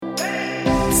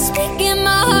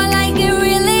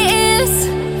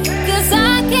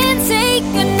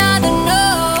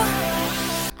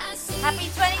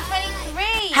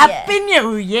Happy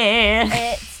New Year.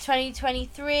 It's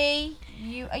 2023.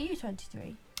 Are you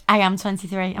 23? I am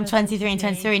 23. I'm 23 and 23.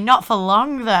 23. Not for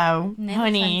long, though, Nearly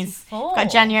honeys. 24. Got a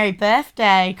January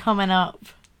birthday coming up.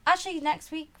 Actually,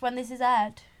 next week when this is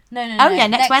aired. No. Oh, yeah,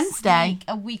 next Wednesday. Week,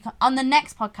 a week on the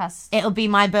next podcast. It'll be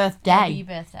my It'll birthday. be your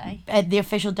birthday. The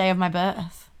official day of my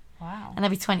birth. Wow. And I'll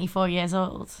be 24 years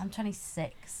old. I'm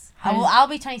 26. How I'll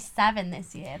be 27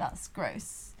 this year. That's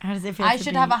gross. How does it feel I to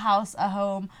should be... have a house, a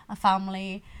home, a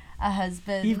family, a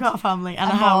husband. You've got a family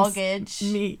and a a house. mortgage.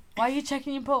 Me. Why are you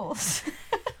checking your pulse?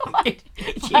 Why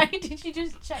Why did you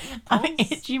just check your pulse? I'm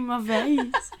itching my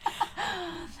face.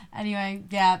 Anyway,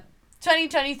 yeah.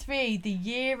 2023, the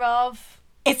year of...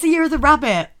 It's the year of the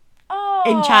rabbit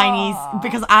in Chinese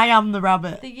because I am the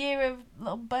rabbit. The year of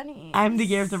little bunnies. I'm the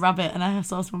year of the rabbit, and I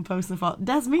saw someone post and thought,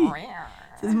 that's me.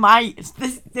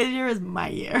 This year is my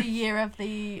year. The year of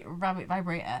the rabbit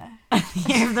vibrator. The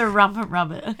year of the rampant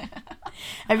rabbit.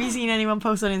 Have you seen anyone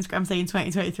post on Instagram saying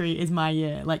 2023 is my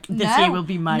year? Like, this year will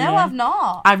be my year. No, I've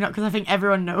not. I've not, because I think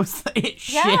everyone knows that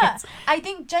it's Yeah, shit. I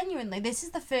think genuinely this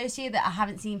is the first year that I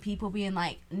haven't seen people being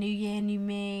like, new year, new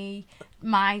me,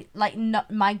 my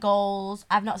goals.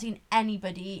 I've not seen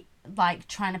anybody like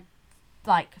trying to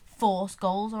like force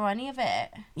goals or any of it.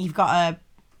 You've got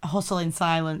to hustle in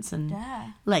silence and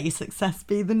Yeah. let your success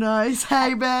be the noise.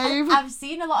 Hey, babe. I've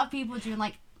seen a lot of people doing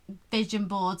like vision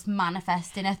boards,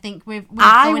 manifesting. I think we're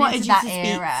I going wanted into you that to speak.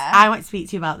 era. I want to speak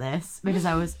to you about this because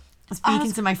I was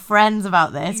speaking to my friends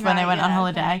about this when I Right, went on yeah,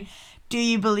 holiday. okay. Do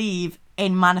you believe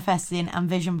in manifesting and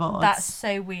vision boards? That's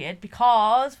so weird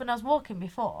because when I was walking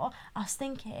before, I was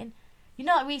thinking, you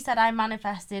know, like we said, I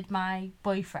manifested my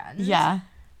boyfriend. Yeah.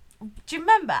 Do you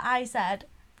remember I said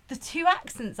the two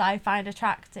accents I find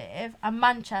attractive are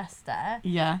Manchester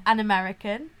Yeah. and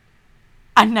American?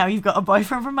 And now you've got a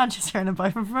boyfriend from Manchester and a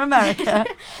boyfriend from America.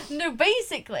 No,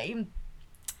 basically,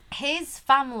 his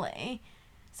family,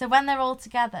 so when they're all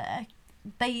together,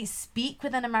 they speak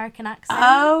with an American accent.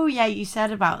 Oh, yeah, you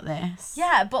said about this.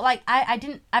 Yeah, but like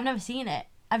I've never seen it.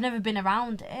 I've never been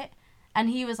around it. And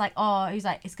he was like,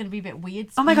 it's going to be a bit weird.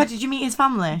 Oh my God, did you meet his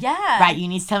family? Yeah. Right, you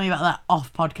need to tell me about that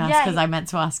off podcast Yeah. because I meant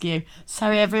to ask you.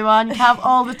 Sorry, everyone, you have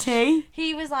all the tea.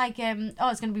 He was like, it's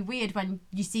going to be weird when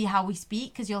you see how we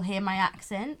speak because you'll hear my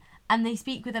accent. And they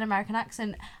speak with an American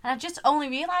accent. And I just only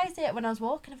realised it when I was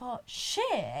walking. I thought,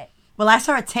 shit. Well, I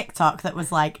saw a TikTok that was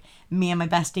like, me and my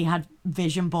bestie had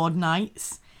vision board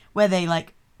nights where they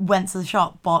like went to the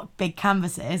shop, bought big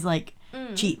canvases, like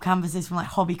cheap canvases from like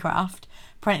Hobbycraft,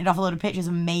 printed off a load of pictures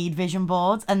and made vision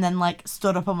boards, and then like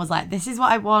stood up and was like, this is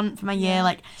what I want for my year.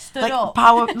 Like, Stood like up.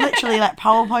 literally like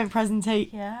PowerPoint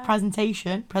Yeah.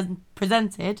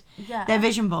 presented Yeah. their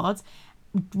vision boards.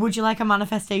 Would you like a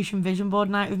manifestation vision board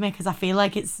night with me? Because I feel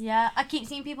like it's, Yeah, I keep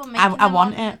seeing people making I them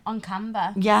want on, it. on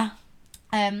Canva. yeah.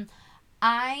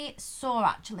 I saw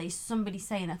actually somebody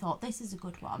saying, I thought, this is a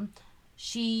good one.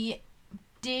 She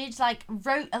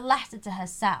wrote a letter to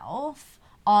herself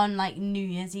on like New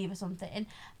Year's Eve or something,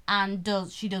 and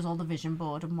she does all the vision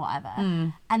board and whatever.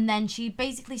 And then she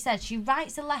basically said she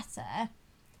writes a letter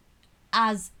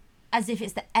as if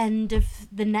it's the end of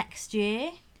the next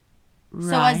year. So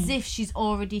Right. as if she's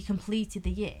already completed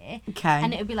the year. Okay.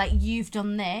 And it would be like, you've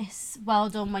done this. Well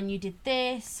done when you did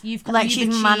this. You've Like you've she's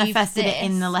achieved manifested it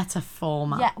in this. the letter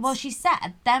format. Yeah, well, she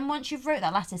said, then once you've wrote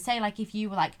that letter, say, like, if you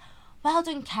were like, well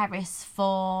done, Keris,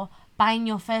 for buying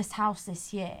your first house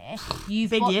this year.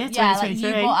 You've Big bought, year, yeah, like, you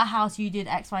 2023. bought a house, you did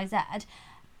X, Y, Z.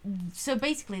 So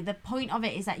basically, the point of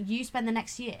it is that you spend the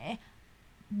next year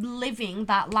living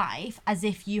that life as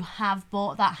if you have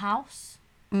bought that house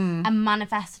and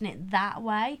manifesting it that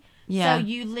way. Yeah. So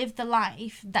you live the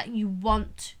life that you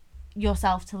want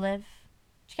yourself to live.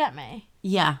 Do you get me?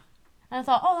 Yeah. And I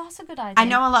thought, that's a good idea. I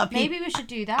know a lot of people. Maybe we should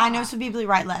do that. I know some people who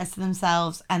write letters to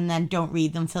themselves and then don't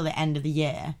read them till the end of the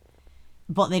year,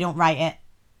 but they don't write it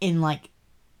in like,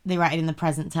 they write it in the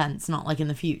present tense, not like in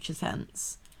the future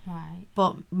tense. Right.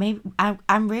 But maybe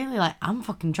I'm really like, I'm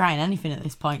fucking trying anything at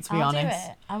this point, to be I'll honest.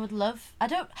 do it. I would love.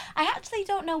 I actually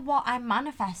don't know what I'm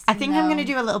manifesting. I think I'm though. going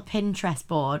to do a little Pinterest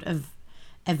board of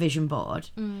a vision board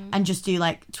and just do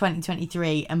like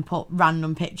 2023 and put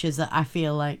random pictures that I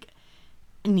feel like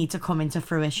need to come into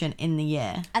fruition in the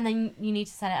year. And then you need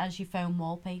to set it as your phone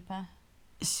wallpaper.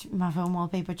 My phone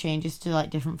wallpaper changes to like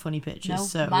different funny pictures. No,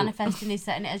 So manifesting is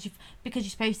setting it as because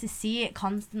you're supposed to see it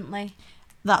constantly.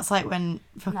 that's like when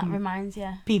That fucking reminds you.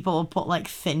 people will put like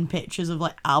thin pictures of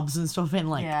like abs and stuff in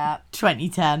like Yeah.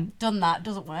 2010. Done that.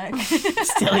 Doesn't work.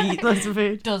 Still eat loads of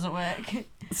food. Doesn't work.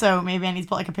 So maybe I need to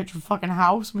put like a picture of a fucking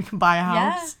house and we can buy a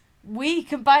Yeah. house. We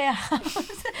can buy a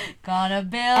house. Gonna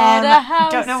build a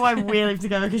house. Don't know why we live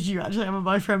together because you actually have a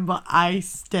boyfriend, but I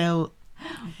still.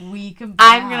 We can buy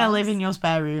I'm gonna live in your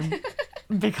spare room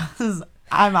because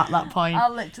I'm at that point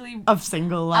I'll literally. of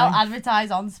single life. I'll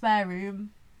advertise on Spare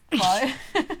Room. But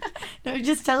No,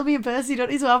 just tell me in person. You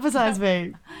don't need to advertise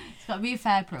me. it's got to be a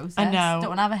fair process. I know.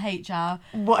 Don't want to have a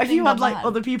HR. What if thing you had on like that.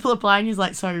 other people applying? He's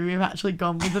like, sorry, we've actually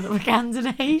gone with another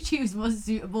candidate. She was most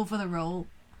suitable for the role.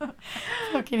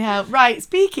 Fucking hell. Right.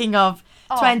 Speaking of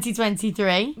Oh.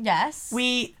 2023, Yes.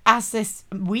 we asked this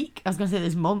week. I was gonna say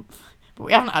this month, but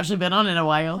we haven't actually been on in a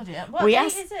while. Bloody hell. What we date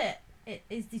asked- is it? It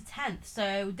is the 10th.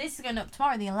 So this is going up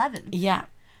tomorrow, the 11th. Yeah.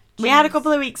 We had a Jeez.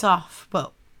 couple of weeks off,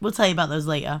 but we'll tell you about those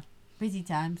later. Busy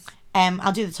times.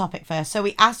 I'll do the topic first. So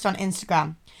we asked on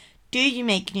Instagram, do you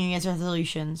make New Year's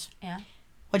resolutions? Yeah.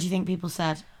 What do you think people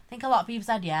said? I think a lot of people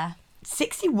said yeah.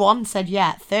 61 said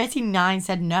yeah, 39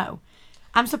 said no.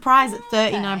 I'm surprised that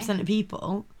 39% of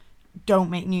people don't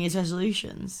make New Year's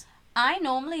resolutions. I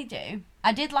normally do.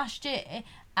 I did last year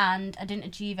and I didn't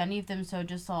achieve any of them, so I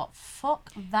just thought,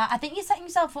 fuck that. I think you're setting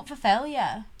yourself up for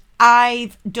failure.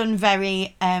 I've done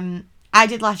I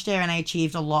did last year and I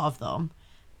achieved a lot of them,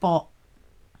 but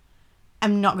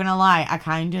I'm not going to lie, I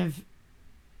kind of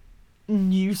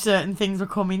knew certain things were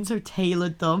coming, so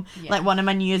tailored them. Yeah. Like one of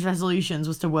my New Year's resolutions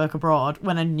was to work abroad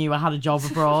when I knew I had a job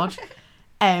abroad.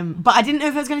 But I didn't know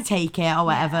if I was going to take it or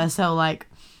whatever, Yeah. so like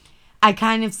I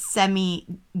kind of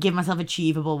give myself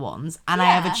achievable ones, and I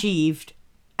have Yeah. achieved,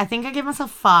 I think I gave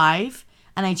myself 5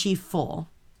 and I achieved 4.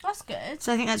 That's good.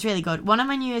 So I think that's really good. One of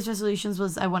my New Year's resolutions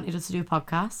was I wanted us to do a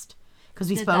podcast because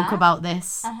we Did spoke that? about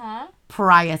this Uh-huh.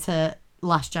 prior to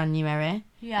last January.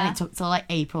 Yeah. And it took till like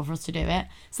April for us to do it.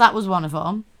 So that was one of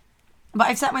them. But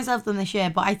I've set myself them this year.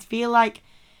 But I feel like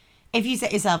if you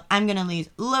set yourself, I'm going to lose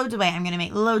loads of weight, I'm going to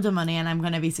make loads of money, and I'm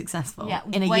going to be successful Yeah,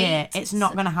 in a weight- year, it's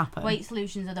not going to happen. Weight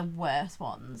solutions are the worst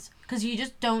ones because you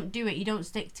just don't do it. You don't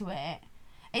stick to it.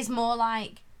 It's more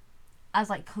like, as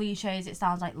like cliche as it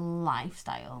sounds, like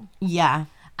lifestyle. Yeah.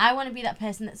 I want to be that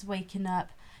person that's waking up,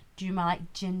 doing my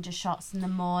like ginger shots in the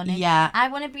morning. Yeah. I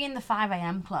want to be in the 5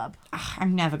 a.m. club.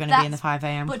 I'm never going to be in the That's- 5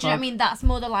 a.m. But do you know what I mean? That's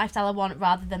more the lifestyle I want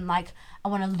rather than like I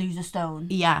want to lose a stone.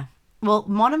 Yeah. Well,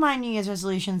 one of my New Year's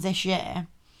resolutions this year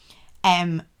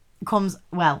comes,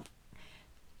 well,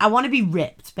 I want to be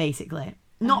ripped, basically.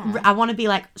 Not I want to be,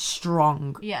 like,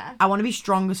 strong. Yeah. I want to be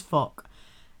strong as fuck.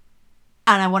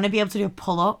 And I want to be able to do a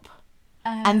pull-up.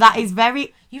 And that is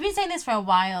very... You've been saying this for a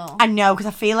while. I know, because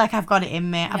I feel like I've got it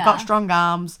in me. I've Yeah. got strong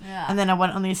arms. Yeah. And then I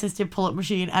went on the assisted pull-up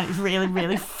machine, and it's really,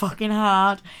 really fucking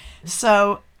hard.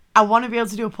 So I want to be able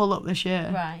to do a pull-up this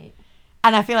year. Right.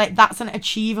 And I feel like that's an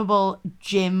achievable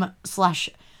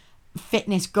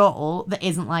gym/fitness goal that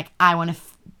isn't like, I want to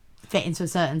fit into a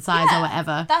certain size or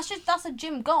whatever. That's a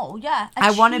gym goal, yeah. I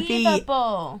wanna be-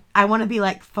 Achievable. I want to be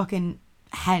like fucking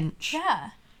hench. Yeah.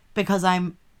 Because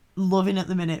I'm loving at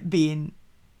the minute being...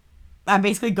 I'm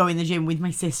basically going to the gym with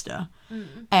my sister,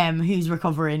 who's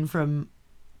recovering from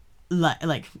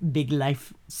like big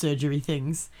life surgery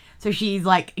things. So she's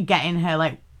like getting her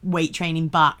like weight training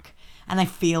back. And I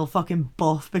feel fucking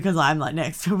buff because I'm like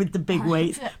next to her with the big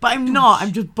weights. But I'm not.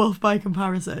 I'm just buff by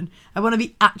comparison. I want to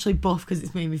be actually buff because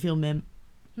it's made me feel mint.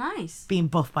 Nice. Being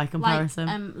buff by comparison.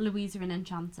 Like Louisa in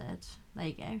Enchanted. There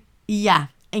you go. Yeah.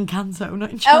 Encanto, not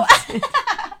Oh. Enchanted.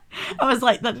 I was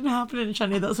like, that didn't happen in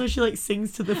Enchanted. That's where she like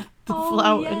sings to the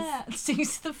flowers. Yeah.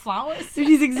 Sings to the flowers.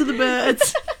 She sings to the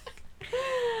birds.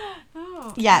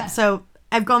 Oh, Yeah, so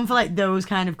I've gone for like those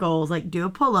kind of goals. Like do a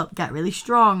pull-up, get really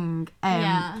strong.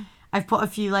 Yeah. I've put a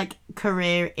few like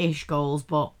career-ish goals,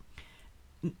 but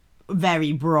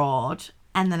very broad.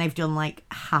 And then I've done like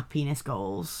happiness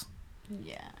goals.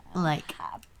 Yeah. Like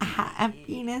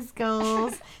happiness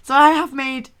goals. So I've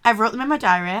wrote them in my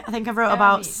diary. I think I've wrote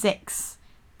about 6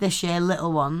 this year,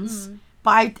 little ones.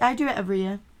 But I do it every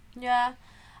year. Yeah.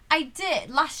 I did.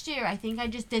 Last year, I think I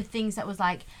just did things that was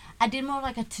like, I did more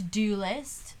like a to-do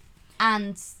list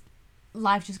and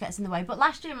life just gets in the way. But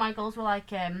last year, my goals were like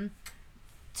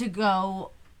to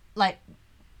go like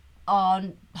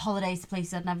on holidays to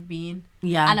places I'd never been.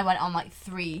 Yeah. And I went on like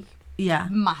 3 Yeah.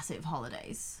 massive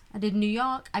holidays. I did New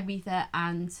York, Ibiza,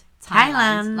 and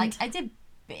Thailand. Like, I did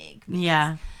big.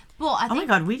 Yeah. But I Oh my think,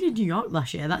 god, we did New York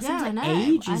last year. That Yeah, seems I like know,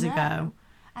 ages I know. ago.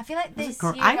 I feel like this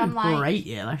I year had a I'm like... great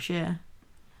year last year.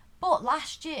 But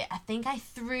last year, I think I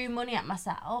threw money at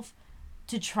myself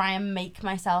to try and make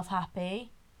myself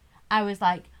happy. I was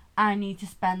like, I need to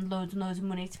spend loads and loads of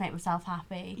money to make myself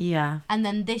happy. Yeah. And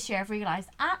then this year I've realised,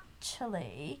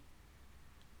 actually,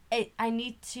 I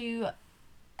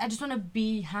just want to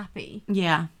be happy.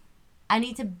 Yeah. I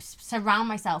need to surround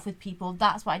myself with people.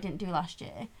 That's what I didn't do last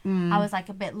year. I was like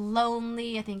a bit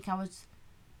lonely. I think I was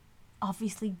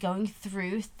obviously going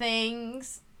through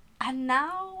things, and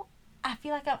now I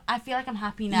feel like I'm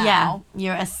happy now. Yeah,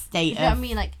 you're a state You know what I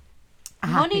mean? Like,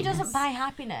 money happiness. doesn't buy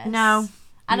happiness. No,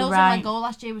 And you're also, right. my goal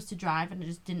last year was to drive, and I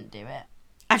just didn't do it.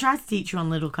 I tried to teach you on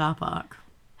Lidl car park.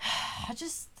 I'm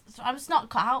just not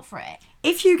cut out for it.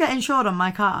 If you get insured on my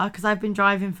car, because I've been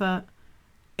driving for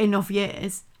enough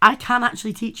years, I can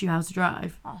actually teach you how to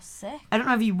drive. Oh, sick. I don't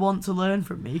know if you want to learn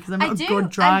from me, because I'm not I a do. good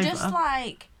driver. I'm just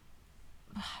like...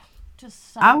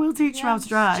 I will teach you how to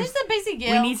drive. Just a busy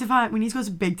girl. We need to go to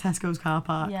big Tesco's car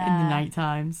park in the Yeah. night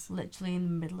times. Literally in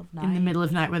the middle of night. In the middle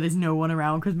of night where there's no one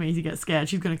around, because Maisie gets scared.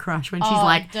 She's going to crash when she's Oh,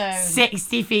 like don't.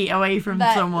 60 feet away from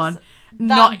That's- someone. that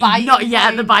Not biting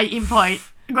yet at the point. biting point.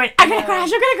 I'm going, I'm going to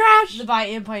crash, I'm going to crash. The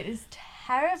biting point is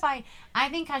terrifying. I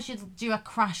think I should do a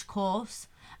crash course.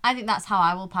 I think that's how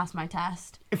I will pass my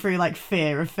test. Through like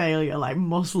fear of failure, like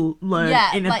muscle learn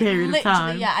Yeah, in a like, period of literally,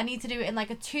 time. yeah. I need to do it in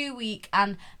like a 2-week,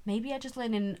 and maybe I just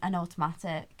learn in an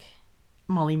automatic.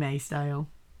 Molly May style.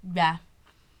 Yeah.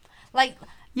 Like,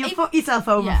 You'll if- fuck yourself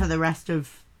over yeah. for the rest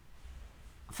of...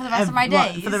 for the rest of my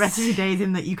days. For the rest of your days,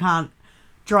 in that you can't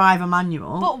drive a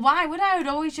manual. But why would I? Would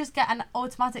always just get an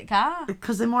automatic car.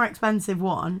 Because the more expensive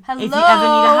one. Hello, if you ever need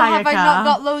a hire have I car, not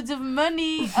got loads of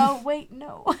money? Oh, wait,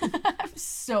 no. I'm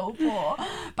so poor.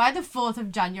 By the 4th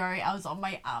of January, I was on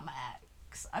my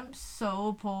Amex. I'm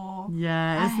so poor.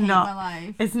 yeah, I it's hate not. my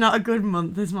life. It's not a good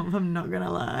month this month. I'm not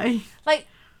gonna lie. Like,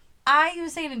 I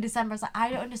was saying in December, I was like, I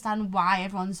don't understand why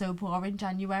everyone's so poor in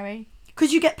January.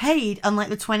 Because you get paid on like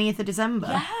the 20th of December.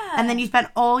 Yeah. And then you spend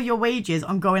all your wages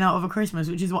on going out over Christmas,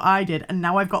 which is what I did. And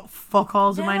now I've got fuck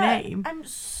all to my name. I'm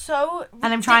so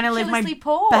And I'm trying to live my ridiculously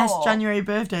poor. best January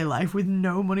birthday life with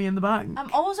no money in the bank.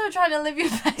 I'm also trying to live your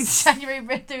best January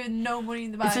birthday with no money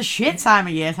in the bank. It's a shit time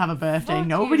of year to have a birthday. Fucking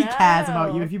Nobody cares about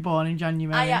hell. you if you're born in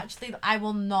January. I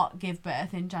will not give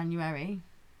birth in January.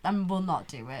 I will not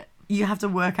do it. You have to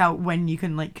work out when you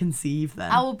can like conceive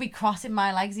then. I will be crossing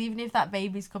my legs even if that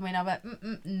baby's coming. I'll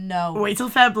be no. Wait till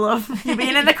Feb, love. You're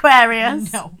being an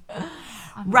Aquarius. No.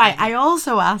 Right, I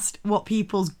also asked what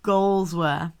people's goals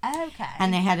were. Okay.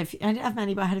 And they had a few, I didn't have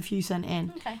many, but I had a few sent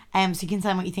in. Okay. So you can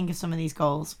tell me what you think of some of these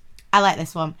goals. I like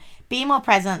this one. Be more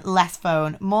present, less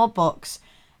phone, more books,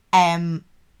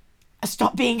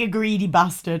 stop being a greedy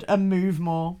bastard and move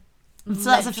more.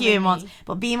 So that's a few in Literally. ones.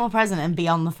 But be more present and be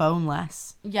on the phone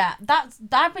less. Yeah,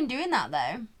 I've been doing that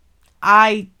though.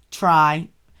 I try,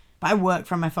 but I work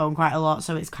from my phone quite a lot,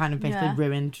 so it's kind of basically Yeah.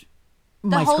 ruined The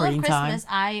my whole screen of time. Christmas,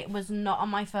 I was not on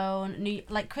my phone.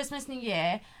 Like Christmas, New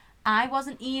Year, I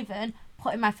wasn't even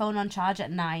putting my phone on charge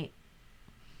at night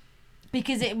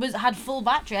because it had full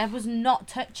battery. I was not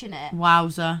touching it.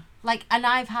 Wowzer. Like, and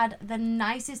I've had the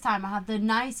nicest time. I had the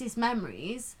nicest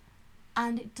memories,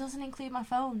 and it doesn't include my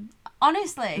phone.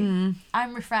 Honestly,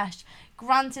 I'm refreshed.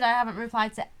 Granted, I haven't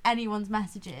replied to anyone's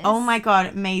messages. Oh my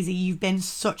god, Maisie, you've been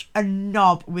such a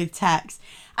knob with text.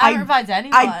 I haven't replied to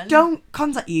anyone. I don't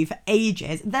contact you for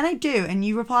ages. Then I do, and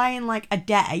you reply in like a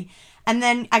day, and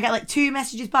then I get like 2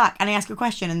 messages back, and I ask a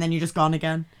question, and then you're just gone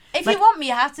again. If like- you want me,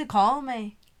 you have to call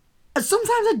me.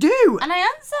 Sometimes I do, And I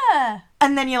answer.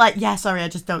 and then you're like, "Yeah, sorry, I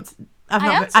just don't. I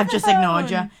answer I've the just ignored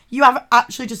you. phone. You have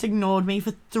actually just ignored me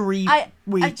for 3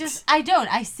 weeks. I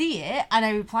don't. I see it, and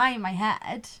I reply in my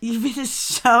head. You've been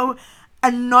so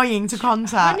annoying to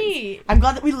contact. Honey. I'm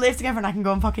glad that we live together and I can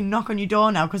go and fucking knock on your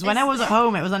door now. Because when I It's- was at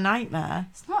home, it was a nightmare.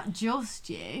 It's not just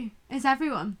you. It's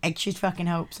everyone. I should fucking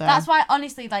hope so. That's why,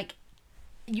 honestly, like,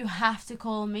 you have to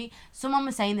call me. Someone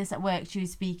was saying this at work. She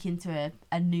was speaking to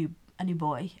a new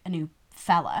boy, a new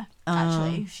fella.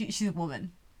 Actually, she's a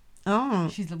woman. Oh,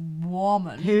 She's a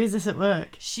woman. who is this at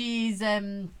work? She's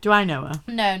Do I know her?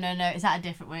 no, it's at a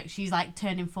different work. She's like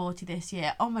turning 40 this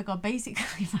year. Oh my god,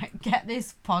 basically, like, get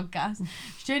this podcast.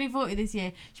 She's turning 40 this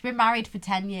year. She's been married for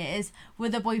 10 years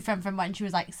with a boyfriend from when she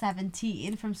was like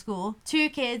 17 from school. 2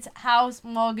 kids, house,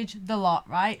 mortgage, the lot,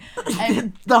 right?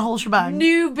 The whole shebang.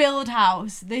 New build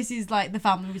house. This is like the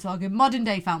family we're talking. Modern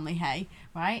day family, hey,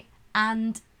 right?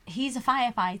 And he's a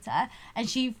firefighter, and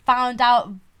she found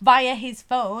out via his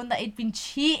phone that he'd been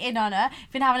cheating on her,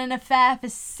 been having an affair for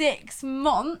 6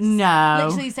 months. No.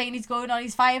 Literally saying he's going on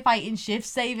his firefighting shift,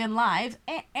 saving lives.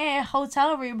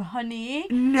 Hotel room, honey.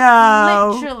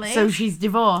 No. Literally. So she's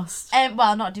divorced.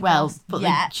 Well, not Well, divorced but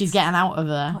yet. she's getting out of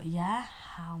there. But yeah,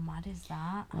 how mad is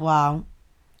that? Wow.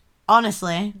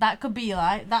 Honestly, That could be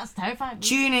like, that's terrifying.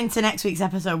 tune into next week's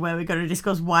episode where we're going to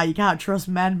discuss why you can't trust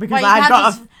men, because Why you I've can't got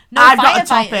trust no I've got a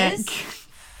topic. firefighters.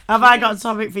 Have I got a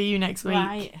topic for you next week?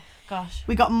 Right, gosh.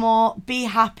 We got more. Be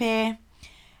happy.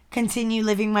 continue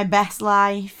living my best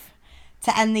life,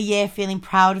 to end the year feeling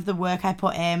proud of the work I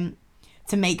put in,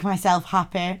 to make myself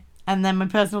happy, and then my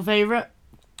personal favourite,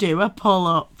 do a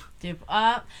pull-up. Do you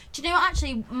know what,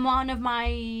 actually,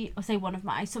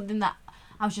 something that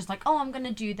I was just like, oh, I'm going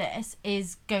to do this,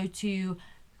 is go to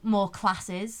more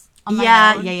classes on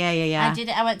my own. Yeah. I did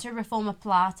it. I went to a Reformer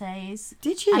Pilates.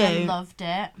 Did you? And I loved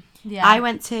it. Yeah. I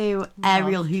went to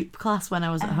aerial hoop class when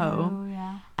I was at home. Oh,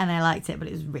 yeah. And I liked it, but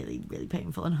it was really, really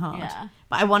painful and hard. Yeah.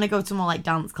 But I want to go to more like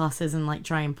dance classes and like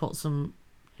try and put some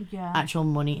actual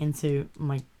money into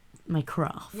my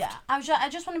craft. Yeah. I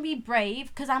just want to be brave,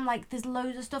 because I'm like, there's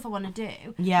loads of stuff I want to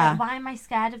do. Yeah. Like, why am I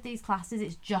scared of these classes?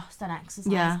 It's just an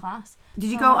exercise class. Did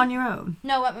you go on your own?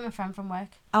 No, I went with my friend from work.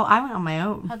 Oh, I went on my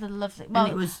own. Had a lovely... Well,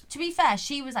 and it was... to be fair,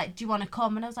 she was like, do you want to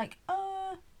come? And I was like,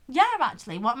 yeah,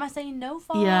 actually. What am I saying no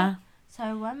for? Yeah. So,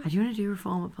 I do want to do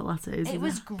Reformer Pilates. It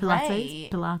was great.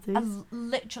 Pilates.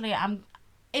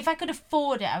 If I could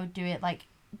afford it, I would do it like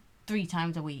 3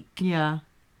 times a week. Yeah.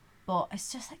 But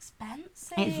it's just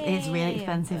expensive. It's really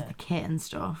expensive, the kit and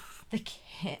stuff. The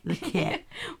kit. Because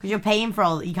you're paying for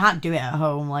all... You can't do it at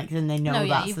home, like, then they know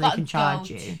that, so they can charge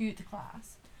you. To the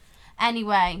class.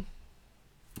 Anyway.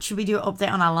 Should we do an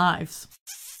update on our lives?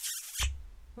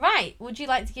 Right. Would you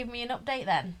like to give me an update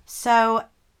then? So,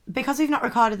 because we've not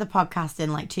recorded the podcast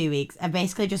in like 2 weeks, I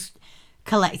basically just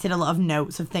collected a lot of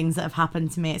notes of things that have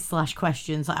happened to me /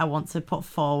 questions that I want to put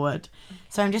forward.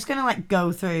 So I'm just going to like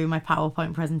go through my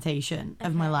PowerPoint presentation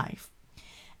of my life.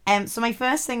 So my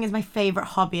first thing is my favourite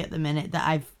hobby at the minute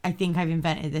that I think I've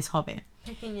invented this hobby.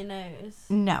 Picking your nose.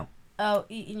 No. Oh,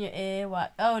 eating your ear.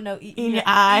 What? Oh no, eating your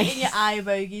eye. Eating your eye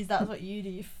bogies. That's what you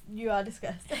do. You are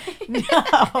disgusting.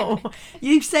 No,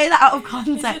 you say that out of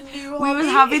context. We was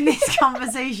having this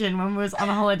conversation when we was on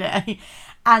a holiday,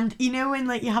 and you know when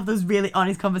like you have those really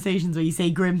honest conversations where you say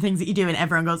grim things that you do, and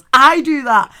everyone goes, "I do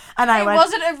that," and I went, It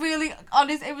wasn't a really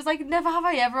honest. It was like, never have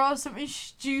I ever, or something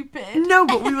stupid. No,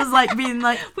 but we was like being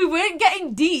like we weren't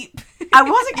getting deep. I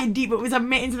wasn't getting deep, but we was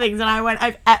admitting to things, and I went,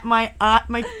 I've ate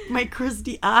my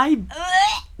crusty eye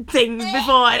things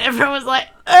before, and everyone was like,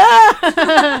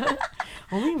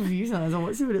 only reviews on it, I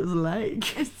want to see what it was like.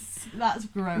 That's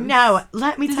gross. No,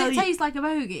 let me tell you. Does it taste like a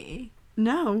bogey?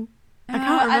 No. I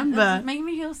can't remember. It's making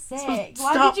me feel sick. So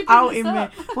Why did you bring this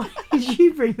up? Why did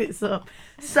you bring this up?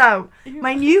 So,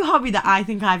 my new hobby that I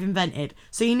think I've invented.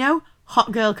 So, you know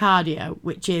Hot Girl Cardio,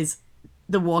 which is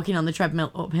the walking on the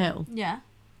treadmill uphill? Yeah.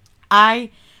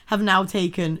 I have now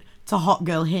taken to Hot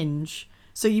Girl Hinge.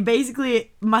 So, you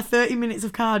basically, my 30 minutes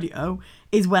of cardio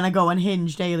is when I go on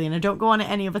Hinge daily, and I don't go on it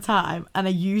any other time, and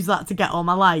I use that to get all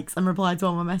my likes and reply to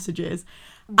all my messages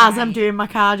as I'm doing my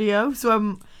cardio. So,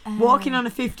 I'm walking on a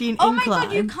 15 incline. Oh my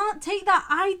god, you can't take that.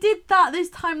 I did that this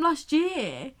time last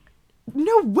year.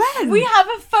 No, when? We have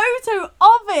a photo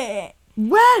of it.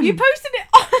 When? You posted it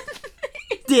on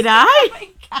Did I?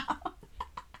 account.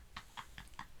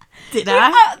 Did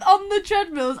I? On the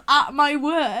treadmills at my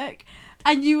work,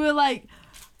 and you were like,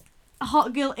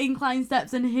 Hot Girl Incline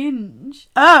Steps and Hinge.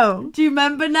 Oh. Do you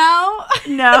remember now?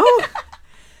 No.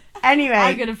 Anyway,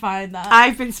 I'm gonna find that.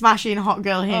 I've been smashing Hot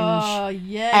Girl Hinge. Oh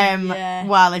yeah.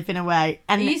 While I've been away,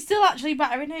 and are you still actually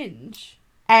battering Hinge?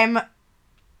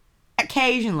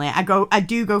 Occasionally I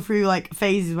do go through like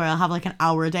phases where I'll have like an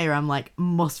hour a day where I'm like,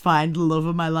 must find love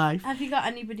of my life. Have you got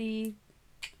anybody?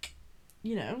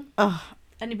 You know.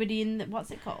 Anybody in the, what's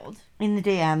it called? In the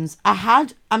DMs.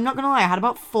 I'm not gonna lie, I had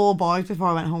about 4 boys before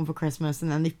I went home for Christmas,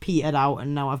 and then they've petered out,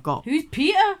 and now I've got Who's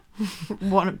Peter?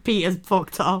 one. Peter's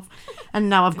fucked off, and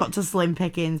now I've got to slim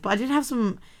pickings. But I did have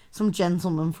some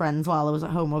gentleman friends while I was at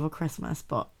home over Christmas,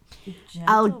 but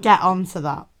I'll get on to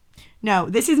that. No,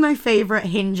 this is my favourite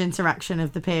Hinge interaction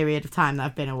of the period of time that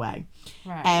I've been away.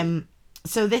 Right.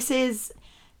 So this is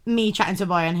me chatting to a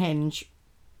boy on Hinge.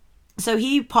 So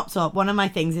he popped up, one of my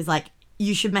things is like,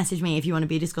 you should message me if you want to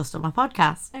be discussed on my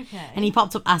podcast. Okay. And he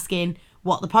popped up asking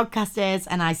what the podcast is,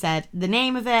 and I said the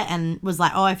name of it, and was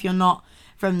like, oh, if you're not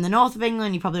from the north of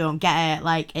England, you probably won't get it.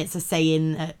 Like, it's a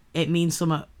saying, it means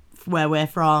something where we're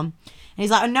from. And he's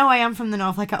like, oh, no, I am from the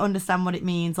north. Like, I understand what it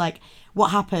means. Like, what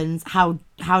happens? How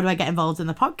do I get involved in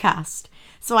the podcast?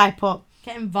 So I put...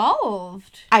 Get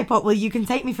involved? I put, well, you can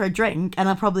take me for a drink, and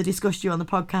I'll probably discuss you on the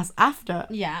podcast after.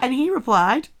 Yeah. And he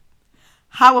replied,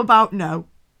 how about no?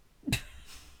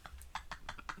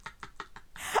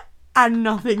 And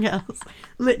nothing else.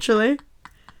 Literally.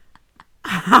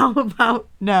 How about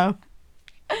no?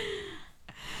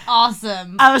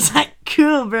 Awesome. I was like,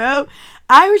 cool, bro.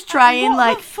 I was trying,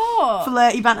 like, for?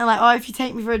 flirty banter, like, oh, if you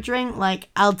take me for a drink, like,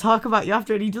 I'll talk about you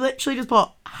after. And he literally just put,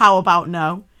 how about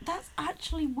no? That's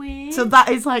actually weird. So that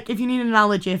is like, if you need an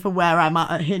analogy for where I'm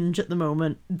at Hinge at the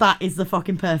moment, that is the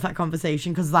fucking perfect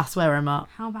conversation, because that's where I'm at.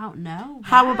 How about no?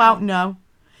 How Wow. about no?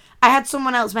 I had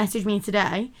someone else message me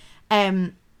today,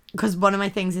 because one of my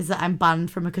things is that I'm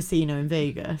banned from a casino in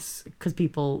Vegas, because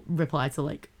people reply to,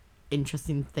 like,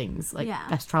 interesting things, like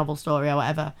best travel story or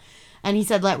whatever. And he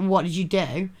said, like, what did you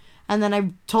do? And then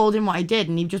I told him what I did,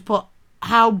 and he just put,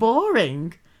 how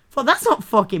boring. Well, that's not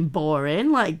fucking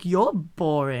boring. Like, you're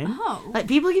boring. Oh. Like,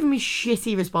 people are giving me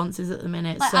shitty responses at the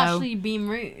minute. Like, so, actually being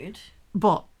rude.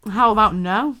 but how about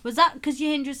no? Was that because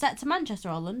your Hinge was set to Manchester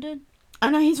or London? I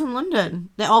know he's from London.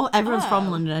 Everyone's from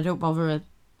London. I don't bother a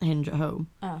Hinge at home.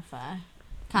 Oh, fair.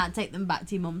 Can't take them back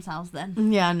to your mum's house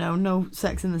then. Yeah, no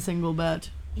sex in the single bed.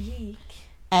 Eek.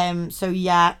 So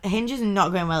yeah, Hinge is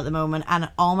not going well at the moment, and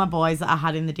all my boys that I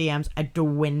had in the DMs are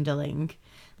dwindling.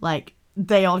 Like,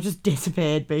 they all just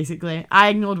disappeared, basically. I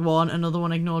ignored one, another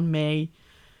one ignored me.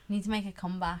 Need to make a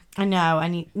comeback. I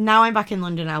know. Now I'm back in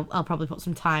London. I'll probably put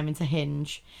some time into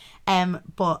Hinge.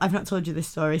 But I've not told you this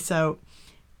story. So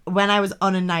when I was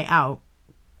on a night out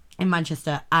in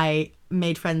Manchester, I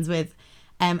made friends with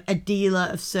a dealer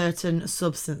of certain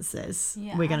substances.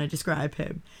 Yeah. We're gonna describe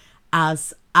him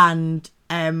as, and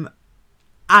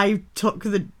I took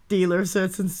the dealer of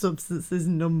certain substances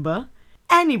number.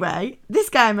 Anyway, this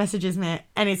guy messages me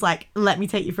and he's like, let me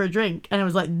take you for a drink. And I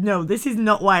was like, no, this is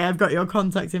not why I've got your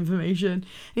contact information. And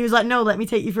he was like, no, let me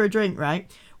take you for a drink, right?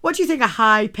 What do you think a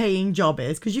high-paying job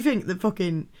is? Because you think that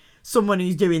fucking someone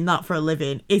who's doing that for a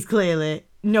living is clearly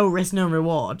no risk, no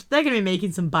reward. They're going to be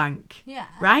making some bank. Yeah.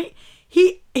 Right?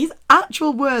 His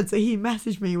actual words that he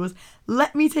messaged me was,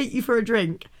 let me take you for a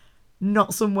drink.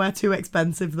 Not somewhere too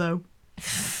expensive, though.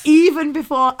 Even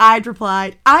before I'd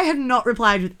replied, I had not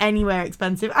replied with anywhere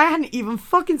expensive. I hadn't even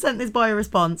fucking sent this boy a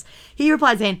response. He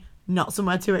replied saying, not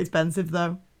somewhere too expensive,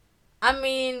 though. I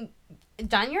mean,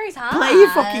 January's hard. Play your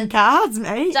fucking cards,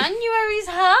 mate. January's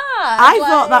hard. I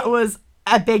thought that was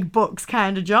a big bucks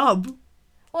kind of job.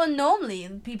 Well, normally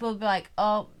people would be like,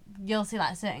 oh, you'll see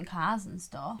like certain cars and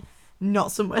stuff.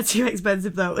 Not somewhere too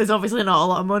expensive, though. There's obviously not a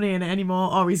lot of money in it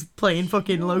anymore, or he's playing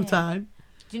fucking low time.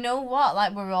 Do you know what?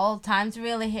 Like, we're all, time's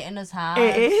really hitting us hard.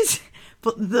 It is.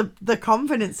 But the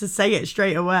confidence to say it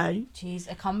straight away. Jeez,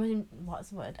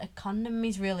 what's the word?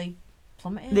 Economy's really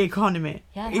plummeted. The economy.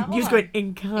 Yeah, that You're one. just going,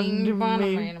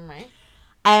 economy.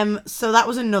 So that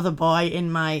was another boy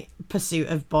in my pursuit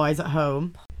of boys at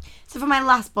home. So for my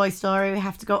last boy story, we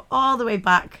have to go all the way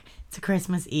back to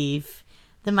Christmas Eve.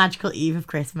 The magical eve of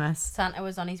Christmas. Santa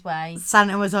was on his way.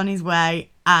 Santa was on his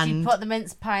way, and She put the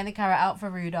mince pie and the carrot out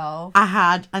for Rudolph. I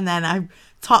had, and then I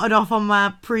tottered off on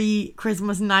my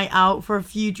pre-Christmas night out for a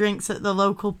few drinks at the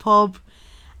local pub,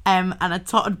 and I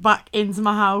tottered back into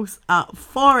my house at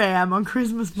 4 a.m. on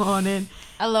Christmas morning.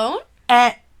 Alone?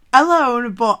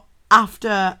 Alone, but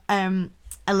after a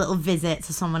little visit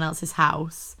to someone else's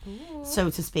house, so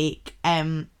to speak,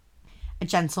 a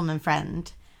gentleman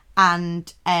friend,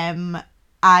 and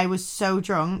I was so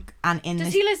drunk and in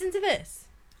Does he listen to this?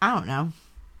 I don't know.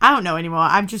 I don't know anymore.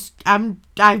 I'm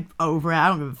over it. I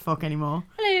don't give a fuck anymore.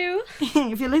 Hello.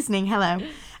 If you're listening, hello.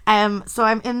 So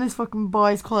I'm in this fucking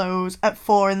boy's clothes at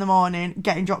 4 a.m,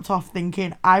 getting dropped off,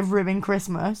 thinking I've ruined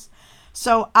Christmas.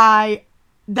 So I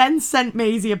then sent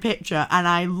Maisie a picture, and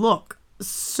I look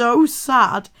so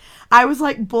sad. I was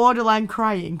like borderline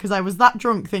crying because I was that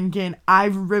drunk, thinking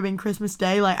I've ruined Christmas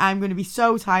Day. Like, I'm going to be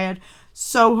so tired,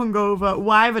 so hungover.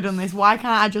 Why have I done this? Why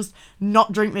can't I just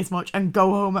not drink this much and go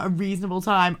home at a reasonable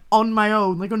time on my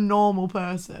own, like a normal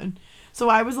person? So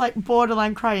I was like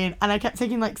borderline crying, and I kept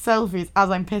taking like selfies as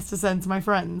I'm pissed to send to my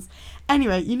friends.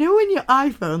 Anyway, you know when your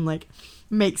iPhone like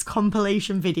makes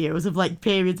compilation videos of like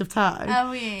periods of time?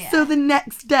 Oh, yeah. So the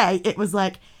next day it was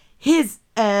like, here's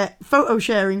photo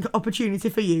sharing opportunity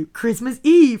for you, Christmas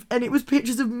Eve, and it was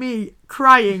pictures of me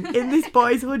crying in this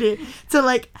boy's hoodie to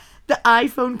like the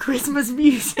iPhone Christmas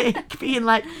music, being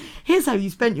like, here's how you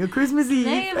spent your Christmas Eve.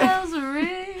 Neighbours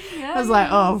ring. I was like,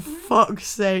 oh fuck's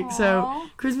sake. Aww. So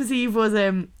Christmas Eve was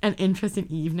an interesting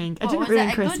evening. I didn't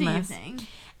ruin Christmas. Good evening?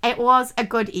 It was a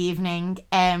good evening.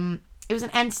 It was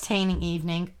an entertaining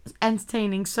evening.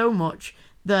 Entertaining so much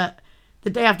that the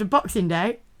day after Boxing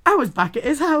Day, I was back at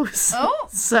his house. Oh.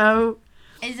 So.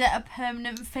 Is it a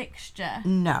permanent fixture?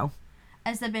 No.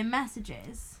 Has there been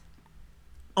messages?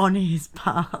 On his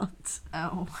part.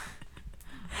 Oh.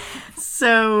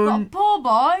 So. Got poor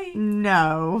boy.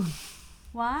 No.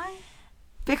 Why?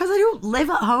 Because I don't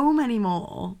live at home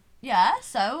anymore. Yeah,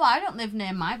 so I don't live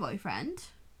near my boyfriend.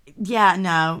 Yeah,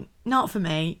 no. Not for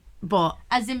me. But.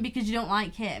 As in because you don't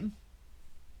like him?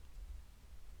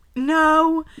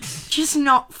 No. Just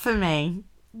not for me.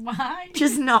 Why?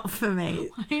 Just not for me.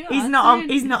 Why He's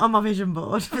not on my vision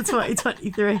board for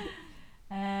 2023.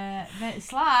 Bit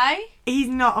sly. He's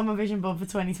not on my vision board for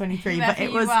 2023, but Whoever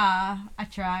it was. You are, I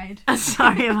tried.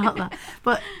 Sorry about that,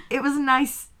 but it was a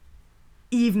nice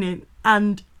evening,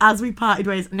 and as we parted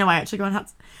ways, no, I actually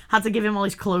had to give him all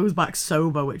his clothes back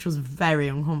sober, which was very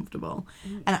uncomfortable.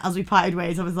 And as we parted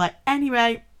ways, I was like,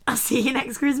 anyway, I'll see you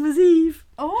next Christmas Eve.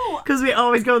 Oh, because we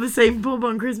always go to the same pub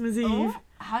on Christmas Eve. oh.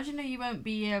 How do you know you won't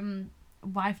be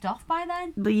wifed off by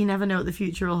then? But you never know what the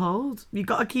future will hold. You've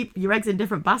got to keep your eggs in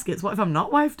different baskets. What if I'm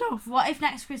not wifed off? What if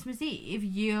next Christmas Eve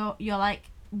you're like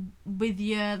with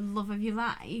your love of your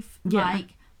life, Yeah. like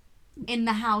in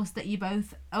the house that you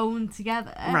both own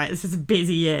together, Right, this is a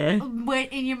busy year. we're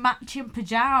in your matching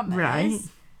pajamas, Right.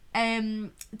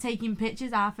 Taking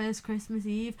pictures our first Christmas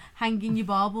Eve, hanging your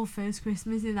bauble first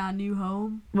Christmas in our new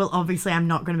home. Well, obviously, I'm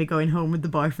not going to be going home with the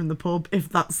boy from the pub if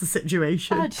that's the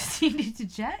situation. I just needed to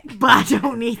check. But I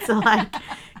don't need to, like,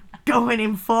 go and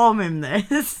inform him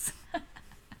this.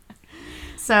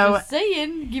 So, Just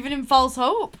saying, giving him false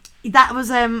hope. that was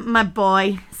my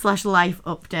boy/life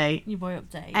update. Your boy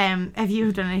update. Have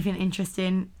you done anything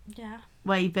interesting Yeah.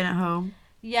 while you've been at home?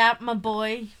 Yeah, my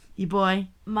boy, Your boy?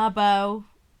 my beau,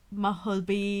 my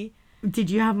hubby. Did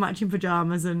you have matching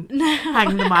pyjamas and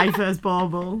hang the My First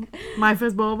Bauble? My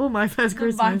First Bauble? My First My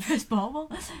Christmas? first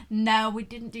bauble. No, we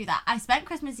didn't do that. I spent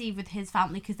Christmas Eve with his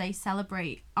family because they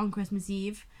celebrate on Christmas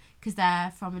Eve because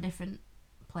they're from a different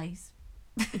place.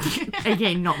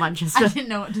 Again, not I Manchester. didn't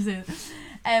know what to do. So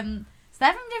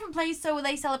they're from a different place, so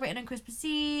they celebrate on Christmas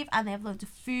Eve and they have loads of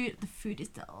food. The food is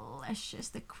delicious.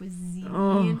 The cuisine.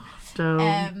 Oh,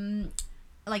 don't.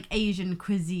 Like Asian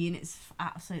cuisine, it's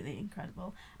absolutely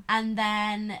incredible. And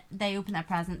then they open their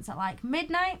presents at like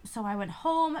midnight, so I went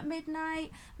home at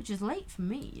midnight, which is late for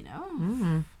me, you know.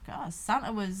 Mm. God,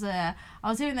 Santa was I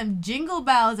was hearing them jingle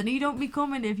bells, and he don't be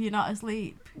coming if you're not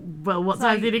asleep. Well, what So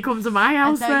time did he come to my I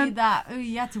house tell you then? that. Oh,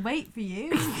 you had to wait for you.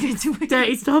 You had to wait.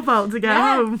 Dirty stuff out to get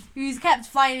Yeah. home. Who's kept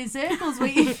flying in circles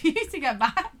waiting for you to get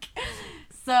back.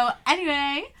 So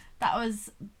anyway, that was.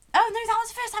 Oh no, that was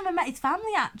the first time I met his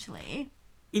family actually.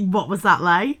 What was that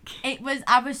like? I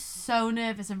was so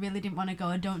nervous. I really didn't want to go.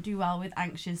 I don't do well with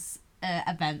anxious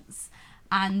events.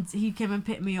 And he came and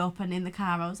picked me up, and in the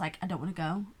car I was like, I don't want to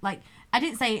go. Like, I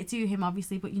didn't say it to him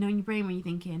obviously, but you know in your brain when you're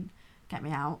thinking, get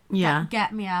me out. Yeah.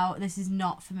 Get me out. This is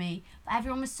not for me. But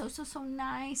everyone was so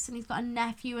nice, and he's got a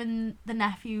nephew, and the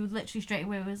nephew literally straight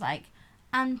away was like,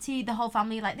 Auntie, the whole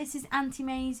family, like, this is Auntie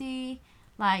Maisie.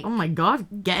 Like, Oh my god,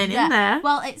 getting yeah. in there.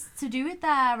 Well, it's to do with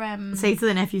their Say to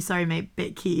the nephew, sorry mate,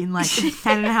 bit keen, like,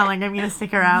 depending on how long I'm going to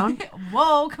stick around.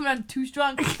 Whoa, coming on too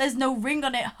strong. There's no ring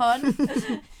on it, hun.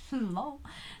 Lol.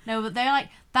 No, but they're like,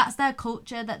 that's their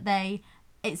culture, that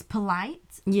it's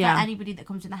polite Yeah. for anybody that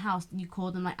comes in the house. You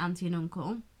call them like auntie and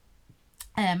uncle,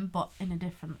 but in a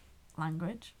different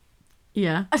language.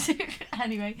 Yeah.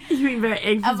 Anyway. You mean very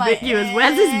I'm like, inconspicuous.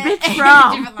 Where's this bitch in a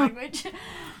from? different language.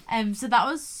 So that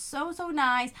was so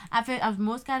nice. I was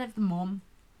more scared of the mum.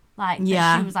 Like, that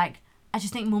Yeah. she was like, I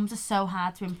just think mums are so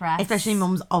hard to impress. Especially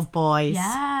mums of boys.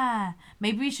 Yeah.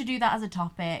 Maybe we should do that as a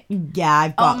topic. Yeah,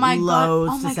 I've got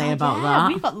loads to say about that.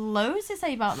 We've got loads to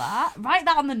say about that. Write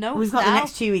that on the notes. We've got the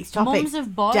next 2 weeks topic Mums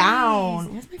of boys.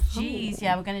 down. Where's my phone? Jeez,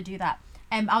 yeah, we're gonna do that.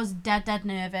 I was dead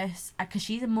nervous because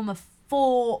she's a mum of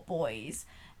 4 boys.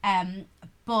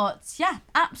 But yeah,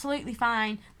 absolutely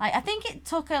fine. Like, I think it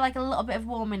took her like a little bit of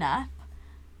warming up.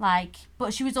 Like,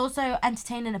 but she was also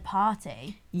entertaining a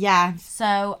party. Yeah.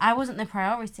 So I wasn't the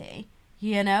priority,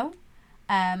 you know?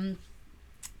 But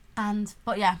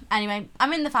yeah, anyway,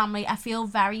 I'm in the family. I feel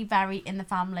very, very in the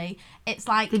family. It's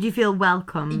like, Did you feel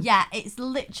welcome? yeah, it's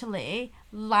literally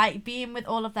like being with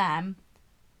all of them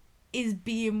is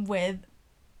being with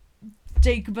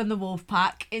Jacob and the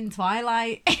Wolfpack in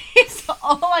Twilight. It's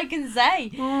all I can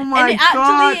say. Oh my and it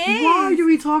god. actually is. Why do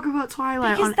we talk about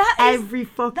Twilight Because on that is- every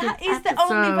fucking That is episode? the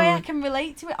only way I can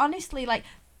relate to it, honestly. Like,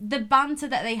 the banter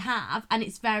that they have, and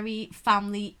it's very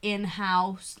family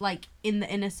in-house, like, in the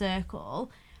inner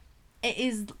circle.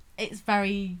 It's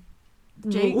very...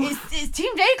 it's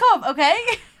Team Jacob, okay?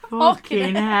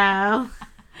 Fucking hell.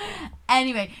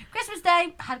 Anyway, Christmas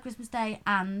Day, had Christmas Day,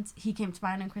 and he came to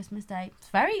mine on Christmas Day.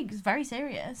 It's very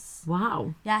serious.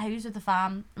 Wow. Yeah, he was with the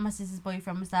fam. My sister's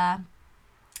boyfriend was there.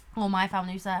 All my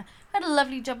family was there. We had a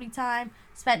lovely, jubbly time.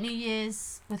 Spent New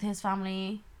Year's with his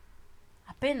family.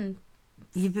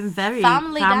 You've been very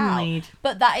Family familied.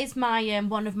 But that is my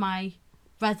one of my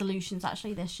resolutions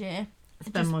actually this year.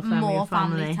 Spend Just more time with your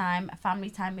family. time. Family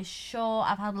time is short.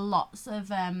 I've had lots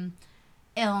of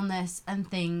illness and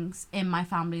things in my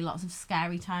family. Lots of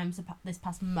scary times this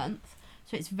past month.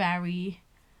 So it's very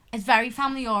It's very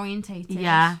family orientated.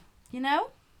 Yeah. You know?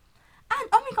 And,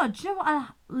 oh my God, do you know what I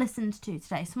listened to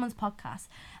today? Someone's podcast.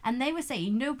 And they were saying,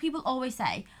 you know, people always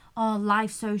say, oh,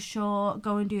 life's so short,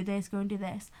 go and do this, go and do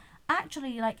this.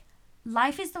 Actually, like,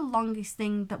 life is the longest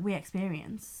thing that we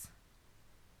experience.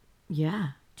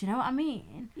 Yeah. Do you know what I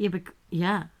mean? Yeah, but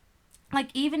yeah. Like,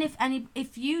 even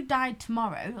if you died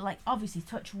tomorrow, like, obviously,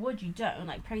 touch wood, you don't.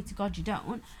 Like, pray to God you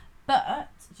don't. But,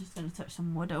 just going to touch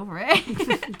some wood over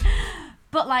it.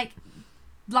 But, like,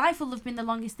 life will have been the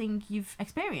longest thing you've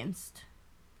experienced.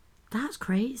 That's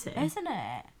crazy. Isn't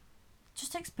it?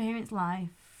 Just experience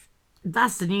life.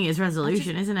 That's the New Year's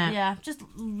resolution, isn't it? Yeah, just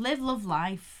live, love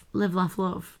life. Live, laugh,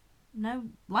 love. No,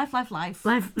 life. Life,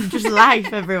 just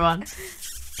life, everyone.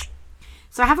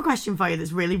 So I have a question for you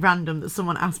that's really random that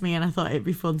someone asked me and I thought it'd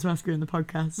be fun to ask you in the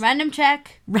podcast. Random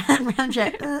check. Random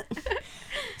check.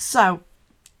 So,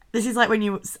 this is like when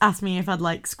you asked me if I'd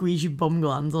like squeeze your bum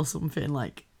glands or something,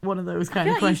 like one of those kind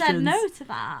of questions. You said no to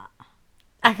that.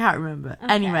 I can't remember.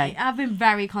 Okay. Anyway. I've been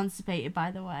very constipated,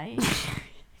 by the way.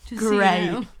 Just Great. So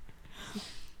you know.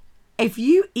 If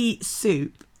you eat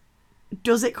soup,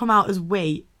 does it come out as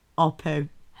wee or poo?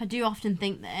 I do often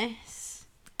think this.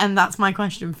 And that's my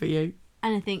question for you.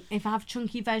 And I think if I have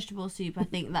chunky vegetable soup, I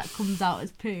think that comes out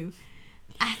as poo.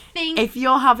 I think... If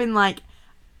you're having, like,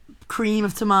 cream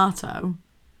of tomato,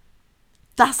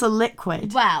 that's a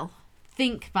liquid. Well,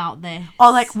 think about this.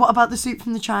 Or, like, what about the soup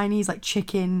from the Chinese, like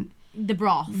chicken? The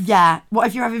broth. Yeah. What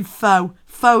if you're having pho?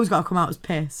 Pho's got to come out as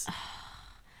piss.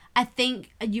 I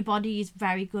think your body is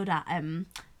very good at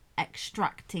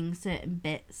extracting certain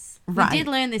bits. Right. We did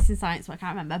learn this in science, but I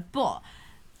can't remember. But,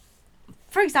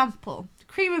 for example,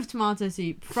 cream of tomato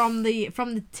soup from the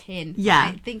tin.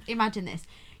 Yeah. Right? Imagine this.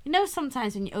 You know,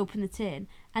 sometimes when you open the tin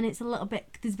and it's a little bit,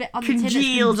 there's a bit on the tin that's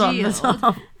Congealed on the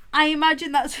top. I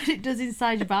imagine that's what it does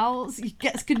inside your bowels. It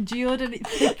gets congealed and it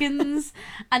thickens,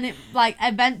 and it, like,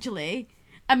 eventually,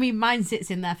 I mean, mine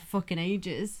sits in there for fucking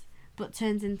ages, but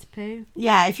turns into poo.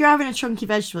 Yeah, if you're having a chunky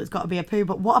vegetable, it's got to be a poo.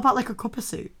 But what about, like, a cup of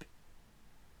soup?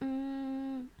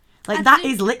 Like, that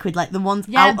is liquid, like the ones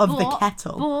out of the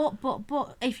kettle.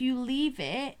 But if you leave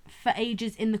it for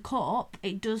ages in the cup,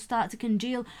 it does start to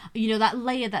congeal. You know, that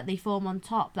layer that they form on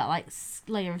top, that, like,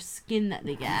 layer of skin that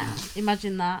they get.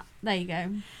 Imagine that. There you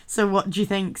go. So what do you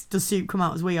think? Does soup come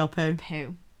out as wee or poo?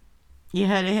 Poo. You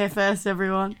heard it here first,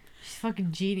 everyone. She's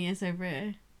fucking genius over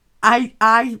here.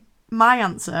 My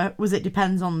answer was it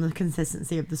depends on the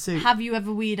consistency of the soup. Have you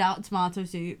ever weed out tomato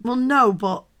soup? Well, no,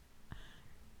 but...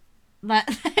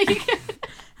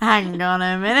 Hang on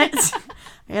a minute.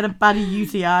 I had a bad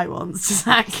UTI once. Does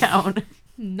that count?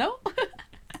 No.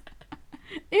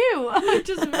 Ew. I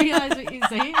just realised what you're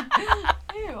saying.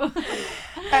 Ew.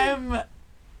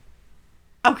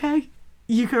 Okay.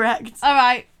 You correct. All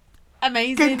right.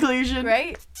 Amazing. Conclusion.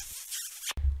 Great.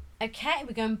 Okay,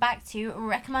 we're going back to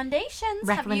recommendations.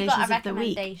 Recommendations Have you got a of the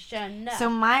week. recommendation? No. So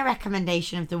my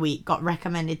recommendation of the week got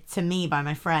recommended to me by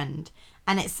my friend,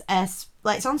 and it's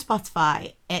it's on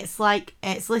Spotify. It's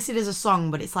listed as a song,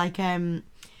 but it's like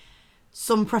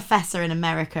some professor in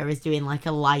America is doing like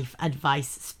a life advice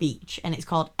speech, and it's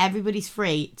called "Everybody's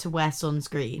Free to Wear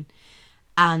Sunscreen,"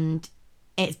 and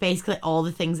it's basically all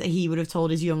the things that he would have told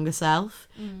his younger self.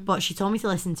 But she told me to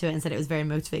listen to it and said it was very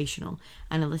motivational,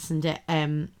 and I listened to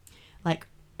it like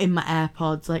in my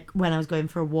AirPods, like when I was going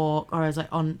for a walk or I was like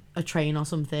on a train or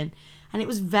something, and it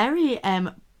was very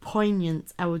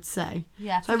poignant, I would say.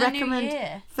 Yeah, so for I the recommend new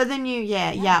year. For the new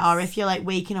year, Yes. yeah. Or if you're like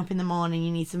waking up in the morning,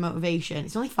 you need some motivation.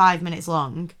 It's only 5 minutes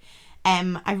long.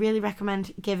 I really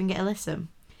recommend giving it a listen.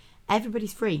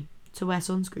 Everybody's free to wear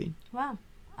sunscreen. Wow.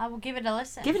 I will give it a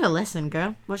listen. Give it a listen,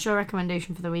 girl. What's your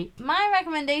recommendation for the week? My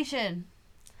recommendation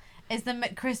is the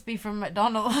McCrispy from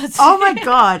McDonald's. Oh my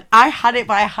god, I had it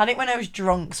when I was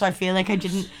drunk, so I feel like I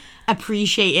didn't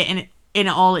appreciate it in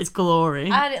all its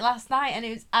glory. I had it last night and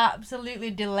it was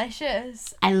absolutely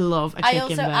delicious. I love a chicken I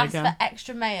also burger. asked for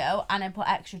extra mayo and I put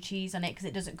extra cheese on it because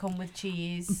it doesn't come with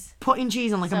cheese. Putting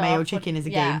cheese on like So a I mayo put- chicken is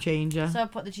a yeah. game changer. So I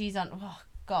put the cheese on. Oh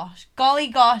gosh, golly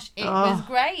gosh, it was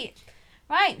great.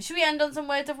 Right, should we end on some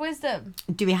words of wisdom?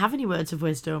 Do we have any words of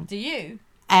wisdom? Do you?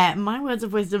 My words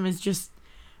of wisdom is just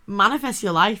manifest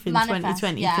your life in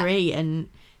 2023 and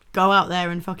go out there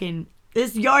and fucking...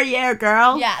 It's your year,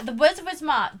 girl. Yeah, the words of wisdom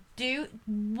are do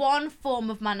one form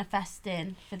of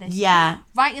manifesting for this Yeah. year.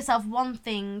 Write yourself one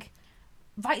thing.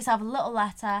 Write yourself a little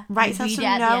letter. Write and yourself read some it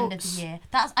at the end of notes. the year.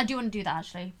 I do want to do that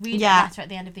actually. Read Yeah. a letter at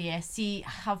the end of the year. See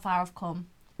how far I've come.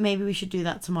 Maybe we should do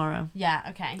that tomorrow. Yeah,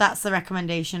 okay. That's the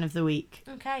recommendation of the week.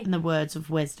 Okay. And the words of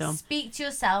wisdom. Speak to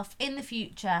yourself in the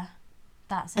future.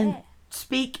 That's And it.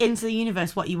 speak into the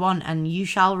universe what you want and you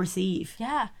shall receive.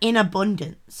 Yeah. In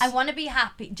abundance. I want to be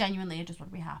happy. Genuinely, I just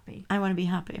want to be happy. I want to be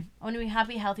happy. I want to be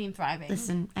happy, healthy, and thriving.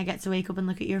 Listen, I get to wake up and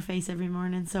look at your face every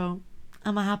morning, so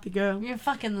I'm a happy girl. You're a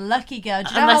fucking lucky girl.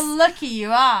 Do you know how lucky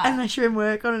you are? Unless you're in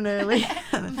work on an early.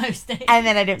 Most days. And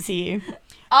then I don't see you.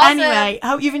 Awesome. Anyway,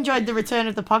 hope you've enjoyed the return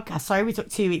of the podcast. Sorry we took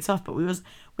 2 weeks off, but we was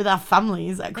with our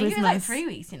families at I think Christmas. it was like 3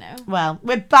 weeks, you know. Well,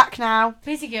 we're back now.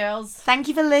 Busy girls. Thank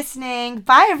you for listening.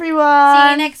 Bye, everyone.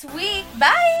 See you next week.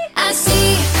 Bye. I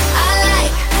see, I like